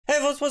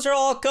What's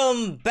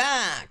welcome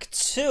back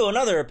to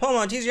another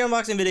Pokemon TCG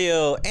unboxing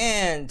video,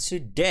 and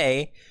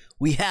today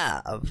we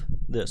have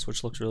this,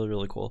 which looks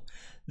really cool.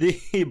 The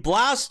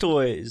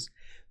Blastoise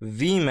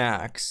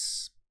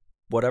VMAX,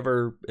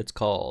 whatever it's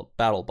called,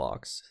 battle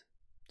box.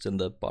 It's in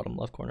the bottom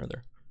left corner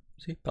there.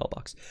 See, battle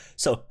box.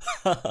 So,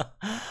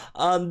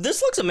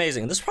 this looks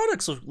amazing. This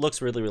product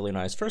looks really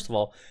nice. First of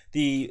all,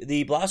 the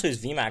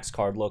Blastoise VMAX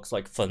card looks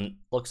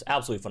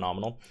absolutely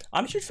phenomenal.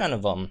 I'm a huge fan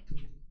of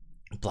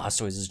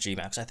Blastoise's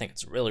G-Max. I think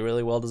it's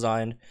really well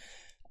designed.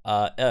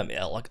 Yeah,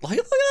 look at that thing.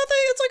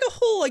 It's like a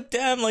whole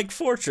damn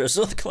fortress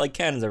with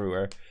cannons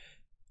everywhere.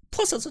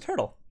 Plus it's a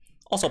turtle.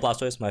 Also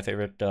Blastoise, my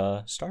favorite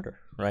starter,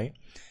 right?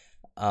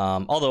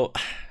 Although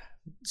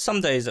some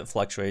days it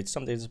fluctuates.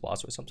 Some days it's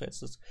Blastoise, some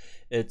days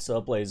it's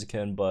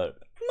Blaziken, but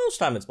most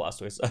time it's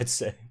Blastoise, I'd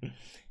say.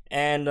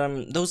 And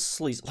those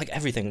sleeves,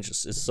 everything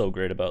just is so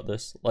great about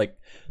this.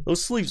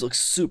 Those sleeves look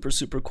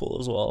super cool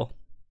as well.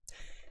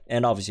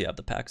 And obviously you have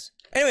the packs.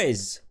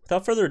 Anyways,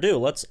 without further ado,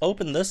 let's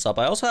open this up.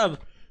 I also have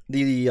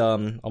the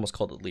almost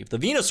called it leaf, the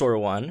Venusaur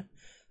one.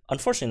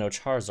 Unfortunately, no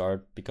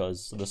Charizard,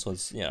 because this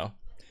was,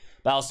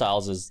 Battle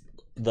Styles is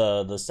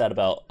the set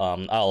about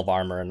Isle of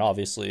Armor, and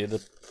obviously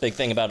the big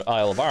thing about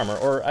Isle of Armor,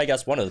 or I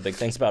guess one of the big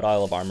things about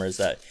Isle of Armor, is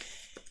that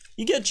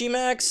you get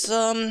G-Max,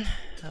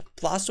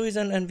 Blastoise,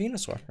 and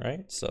Venusaur,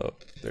 right? So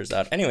there's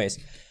that. Anyways,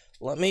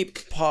 let me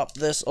pop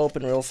this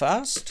open real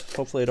fast.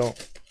 Hopefully I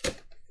don't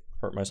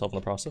hurt myself in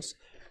the process.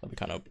 That'd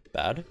be kind of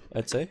bad,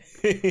 I'd say.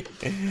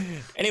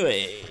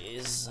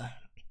 Anyways,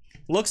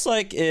 looks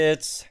like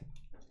it's,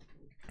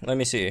 let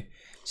me see.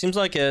 Seems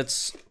like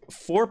it's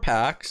 4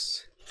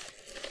 packs,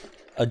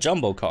 a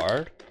jumbo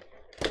card,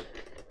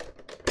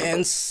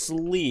 and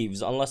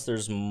sleeves, unless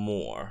there's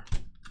more.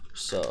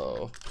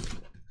 So,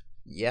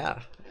 yeah.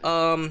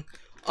 Oh,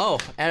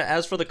 and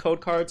as for the code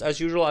cards, as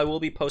usual, I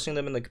will be posting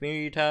them in the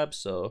community tab.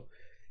 So,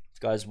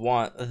 if you guys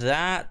want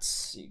that,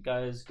 you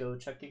guys go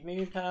check the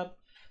community tab.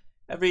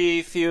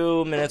 Every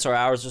few minutes or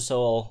hours or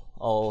so,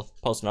 I'll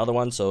post another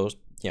one, so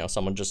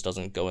someone just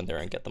doesn't go in there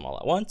and get them all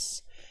at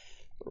once,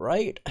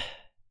 right?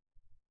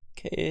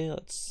 Okay,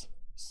 let's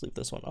sleeve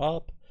this one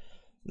up.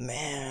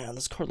 Man,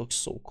 this card looks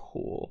so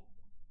cool.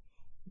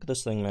 Look at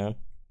this thing, man.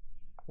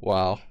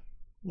 Wow,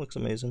 looks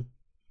amazing.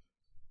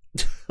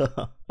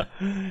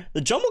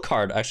 The jumbo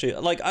card, actually,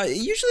 I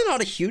usually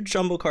not a huge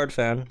jumbo card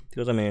fan,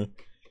 because I mean,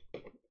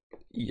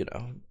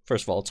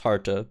 first of all, it's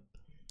hard to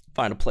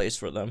find a place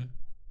for them.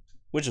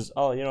 Which is,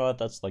 oh, you know what,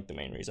 that's the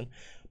main reason.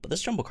 But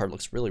this jumbo card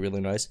looks really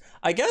nice.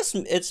 I guess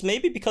it's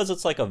maybe because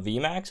it's a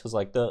VMAX, because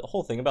the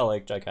whole thing about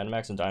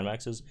Gigantamax and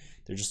Dynamax is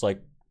they're just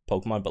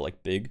Pokemon,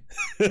 but big.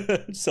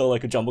 So a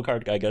jumbo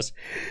card, I guess,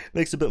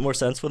 makes a bit more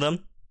sense for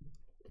them.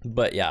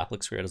 But yeah,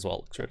 looks great as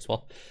well.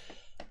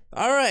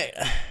 Alright,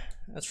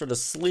 as for the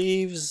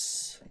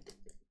sleeves,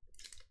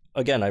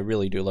 again, I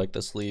really do like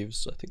the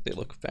sleeves. I think they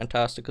look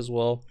fantastic as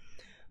well.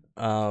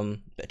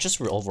 Just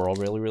overall,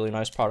 really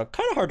nice product.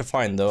 Kind of hard to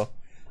find though.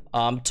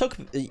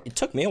 It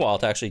took me a while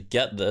to actually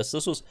get this.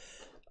 This was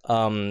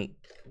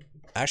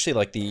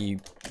actually the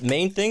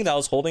main thing that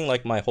was holding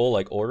my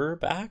whole order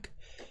back,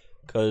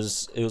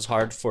 because it was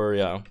hard for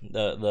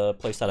the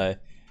place that I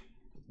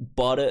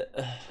bought it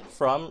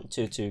from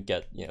to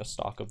get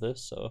stock of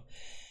this. So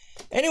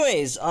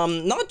anyways,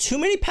 not too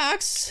many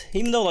packs,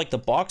 even though the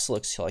box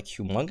looks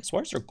humongous. Why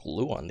is there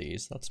glue on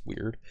these? That's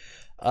weird.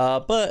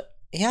 But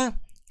yeah,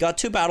 got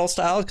 2 battle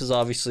styles, because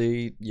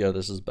obviously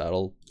this is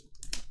battle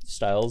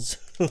styles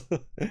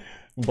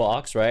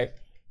box, right?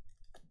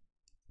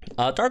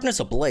 Darkness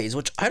Ablaze,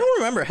 which I don't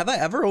remember. Have I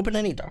ever opened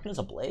any Darkness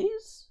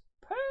Ablaze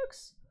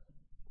packs?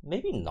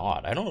 Maybe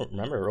not. I don't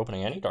remember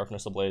opening any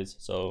Darkness Ablaze,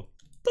 so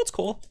that's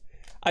cool.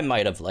 I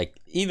might have,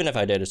 even if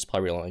I did, it's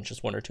probably only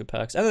just 1 or 2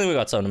 packs. And then we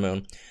got Sun and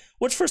Moon,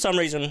 which for some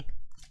reason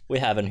we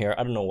have in here.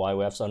 I don't know why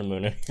we have Sun and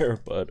Moon in here,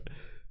 but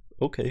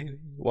okay.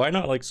 Why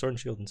not Sword and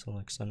Shield and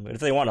Sun and Moon?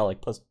 If they want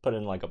to put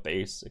in a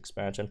base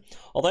expansion.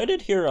 Although I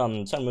did hear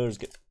Sun and Moon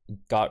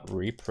got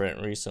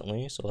reprint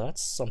recently, so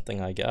that's something,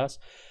 I guess.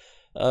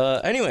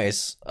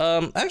 Anyways,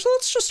 actually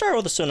let's just start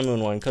with the Sun and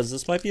Moon one, because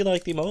this might be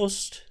the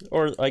most,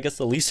 or I guess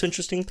the least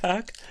interesting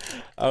pack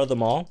out of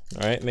them all.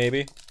 All right,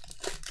 maybe,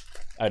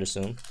 I'd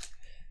assume.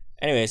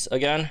 Anyways,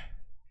 again,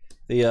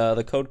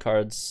 the code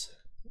cards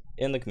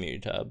in the community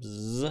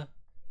tabs, if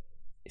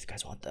you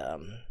guys want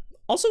them.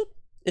 Also,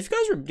 if you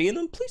guys redeem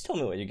them, please tell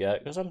me what you get,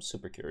 because I'm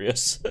super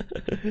curious.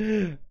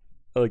 I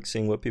like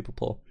seeing what people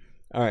pull.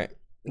 All right.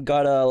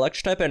 Got a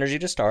Electric type energy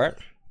to start.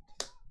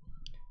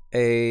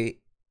 A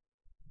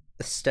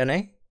Stene.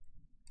 I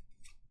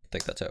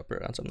think that's how it's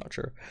pronounced, I'm not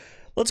sure.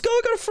 Let's go,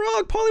 got a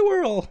frog,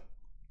 Poliwhirl.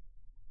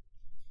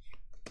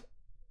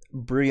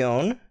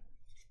 Brion.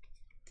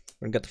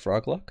 We're gonna get the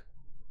frog luck.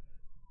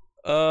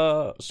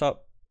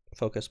 Stop.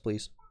 Focus,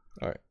 please.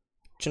 Alright.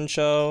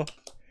 Chinchou.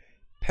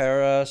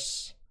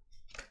 Paras.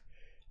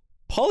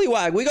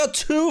 Poliwag, we got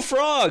 2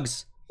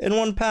 frogs in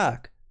 1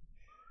 pack.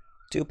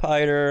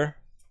 Dewpider.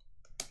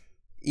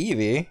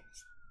 Eevee.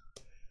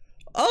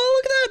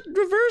 Oh, look at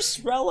that reverse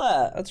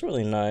Rowlet. That's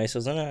really nice,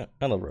 isn't it?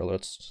 I love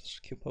Rowlets. It's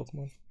a cute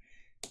Pokemon.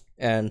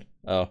 And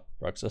oh,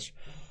 Bruxish.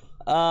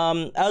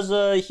 As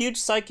a huge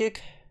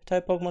psychic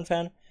type Pokemon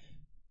fan,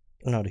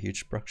 I'm not a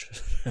huge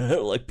Bruxish. I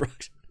don't like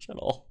Bruxish at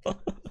all.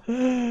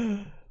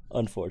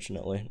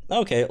 Unfortunately.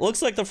 Okay, it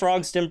looks like the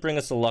frogs didn't bring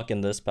us the luck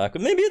in this pack,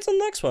 but maybe it's the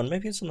next one.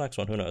 Maybe it's the next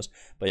one. Who knows?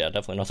 But yeah,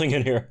 definitely nothing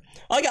in here.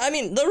 I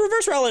mean, the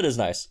reverse rally is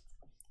nice.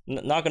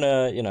 Not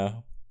gonna, you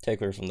know,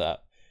 take away from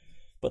that.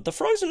 But the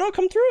frogs did not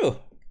come through.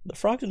 The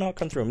frogs did not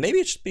come through. Maybe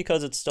it's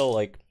because it's still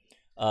like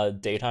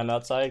daytime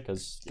outside,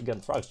 because again,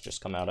 the frogs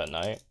just come out at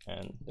night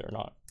and they're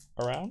not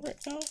around right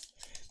now.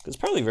 Because it's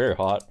probably very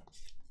hot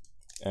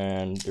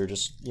and they're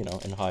just, you know,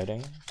 in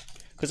hiding.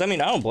 Because I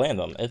mean, I don't blame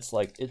them. It's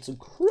like, it's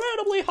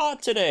incredibly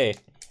hot today.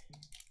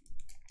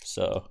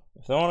 So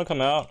if they want to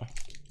come out,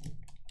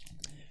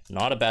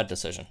 not a bad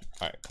decision.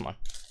 All right, come on.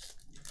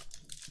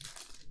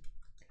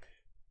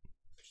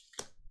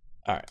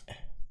 All right,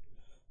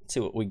 let's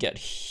see what we get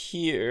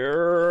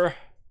here.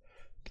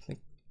 I think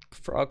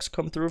frogs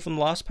come through from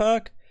the last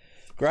pack.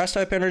 Grass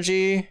type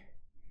energy.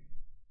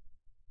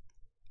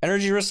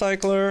 Energy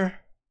recycler.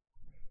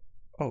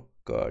 Oh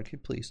God, can you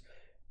please?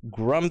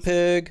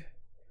 Grumpig.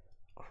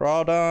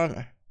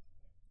 Crawdon.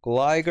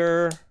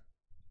 Gligar.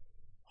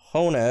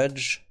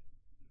 Honedge.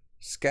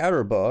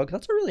 Scatterbug.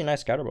 That's a really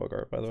nice Scatterbug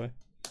art, by the way.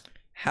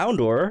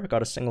 Houndour.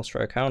 Got a single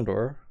strike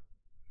Houndour.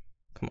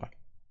 Come on.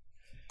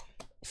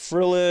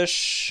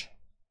 Frillish.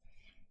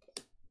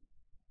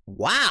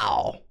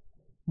 Wow.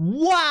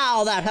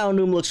 Wow, that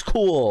Houndoom looks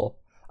cool.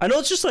 I know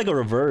it's just like a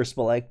reverse,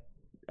 but like,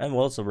 and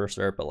well, it's a reverse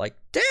art, but like,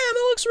 damn,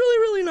 it looks really,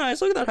 really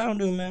nice. Look at that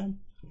Houndoom, man.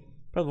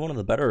 Probably one of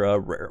the better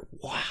rare.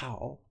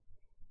 Wow.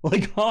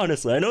 Like,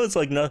 honestly, I know it's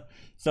like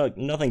it's not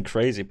nothing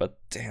crazy, but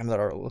damn, that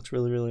art looks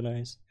really, really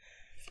nice.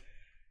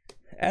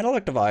 And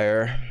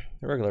Electivire,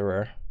 regular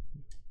rare.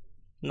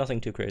 Nothing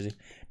too crazy.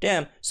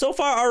 Damn, so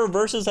far our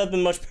reverses have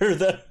been much better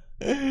than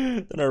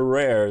our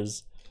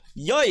rares.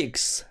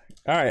 Yikes!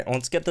 Alright,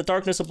 let's get the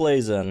Darkness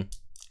Ablaze in.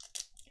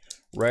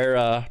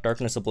 Rare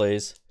Darkness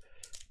Ablaze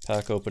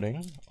pack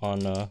opening on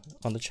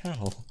the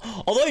channel.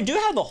 Although I do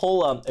have the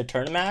whole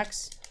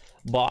Eternamax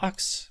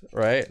box,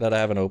 right, that I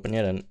haven't opened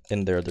yet, and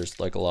in there's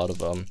like a lot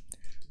of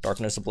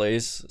Darkness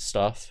Ablaze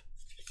stuff,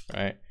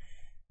 right?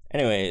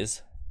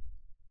 Anyways.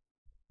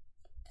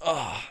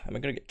 Oh, am I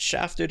gonna get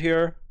shafted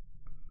here?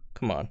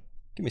 Come on,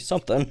 give me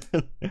something.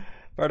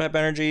 Fire type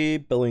energy,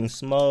 Billing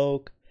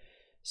Smoke,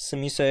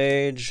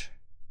 Simisage,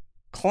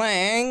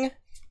 Clang,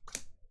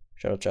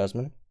 Shadow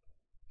Jasmine,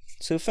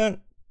 Sufant,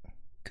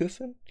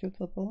 Kufin,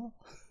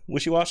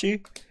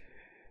 Wishy-Washy,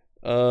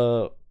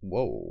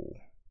 whoa,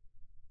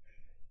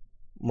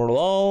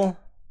 Morlul,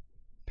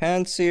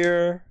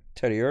 Panseer,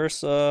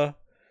 Teddiursa,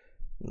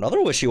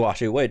 another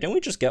Wishy-Washy. Wait, didn't we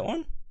just get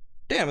one?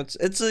 Damn, it's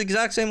the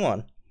exact same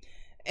one.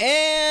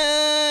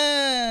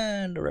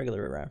 And a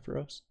regular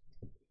Ampharos.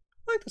 I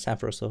like this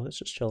Ampharos though, it's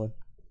just chilling.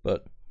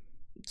 But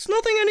it's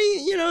nothing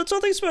it's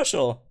nothing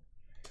special.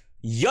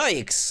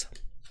 Yikes!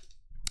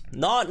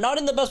 Not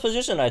in the best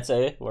position, I'd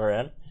say we're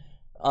in.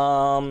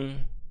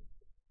 Can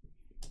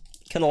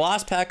the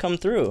last pack come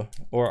through?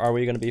 Or are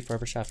we gonna be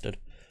forever shafted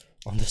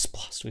on this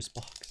Blastoise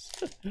box?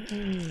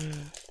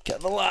 Can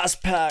the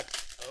last pack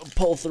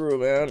pull through,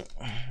 man?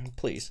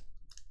 Please.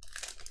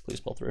 Please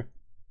pull through.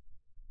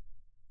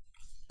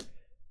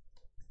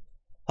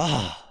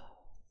 Ah.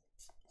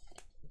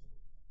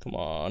 Come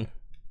on.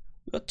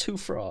 We got two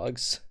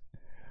frogs.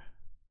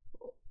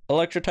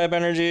 Electric type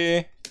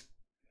energy.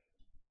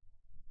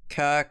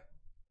 Cacturn.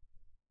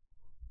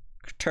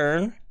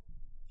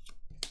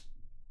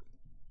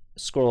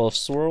 Squirrel of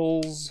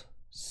Swirls.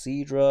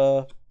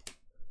 Seadra.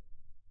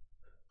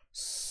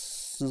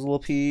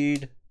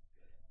 Sizzlipede.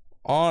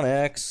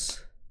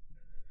 Onyx.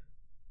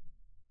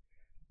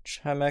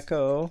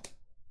 Chimecho.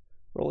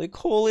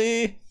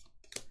 Roly-Coly.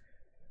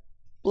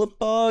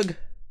 Blipbug.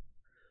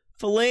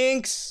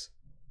 Phalanx.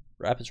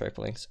 Rapid Strike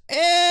Phalanx.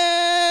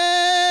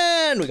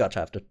 And we got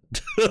shafted.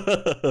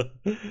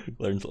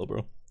 Glaring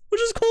Slowbro.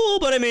 Which is cool,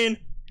 but I mean,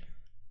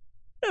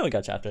 yeah, we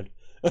got shafted.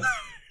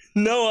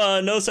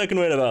 No second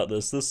way about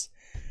this. This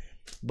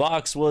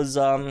box was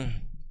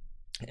an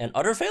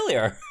utter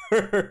failure.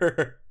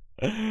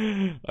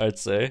 I'd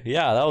say.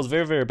 Yeah, that was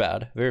very, very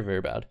bad. Very,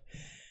 very bad.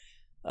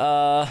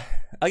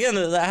 Again,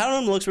 the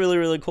Houndoom looks really,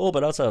 really cool,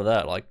 but outside of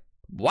that, like,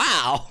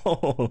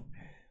 wow.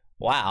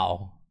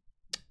 Wow.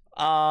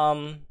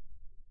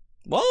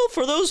 Well,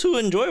 for those who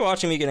enjoy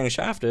watching me getting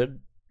shafted,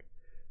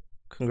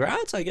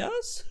 congrats, I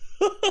guess.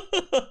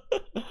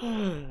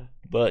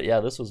 But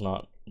yeah, this was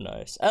not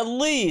nice. At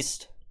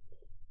least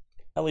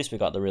we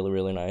got the really,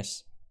 really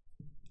nice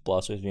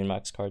Blastoise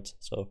VMAX cards.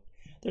 So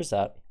there's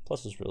that.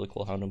 Plus this really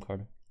cool Houndoom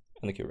card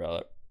and the cute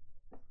Rowlet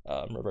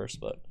reverse.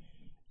 But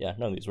yeah,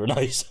 none of these were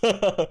nice.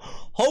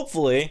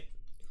 Hopefully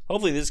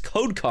these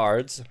code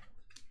cards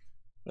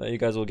that you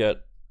guys will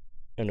get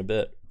in a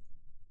bit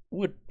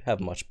would have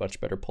much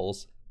better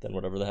pulls than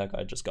whatever the heck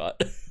I just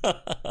got.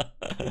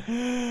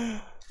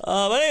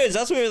 But anyways,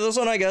 that's me with this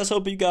one, I guess.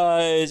 Hope you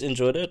guys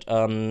enjoyed it.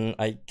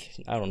 I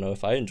don't know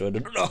if I enjoyed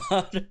it or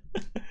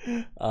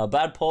not.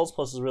 Bad pulls,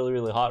 plus it's really,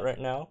 really hot right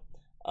now.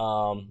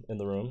 in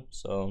the room.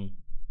 So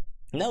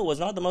no, it was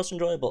not the most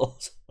enjoyable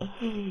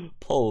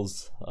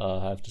pulls,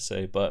 I have to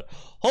say. But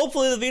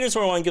hopefully the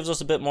Venusaur one gives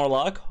us a bit more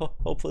luck.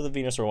 Hopefully the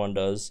Venusaur one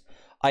does.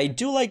 I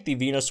do like the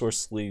Venusaur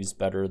sleeves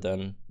better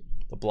than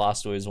the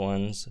Blastoise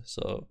ones,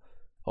 so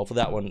hopefully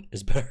that one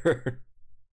is better.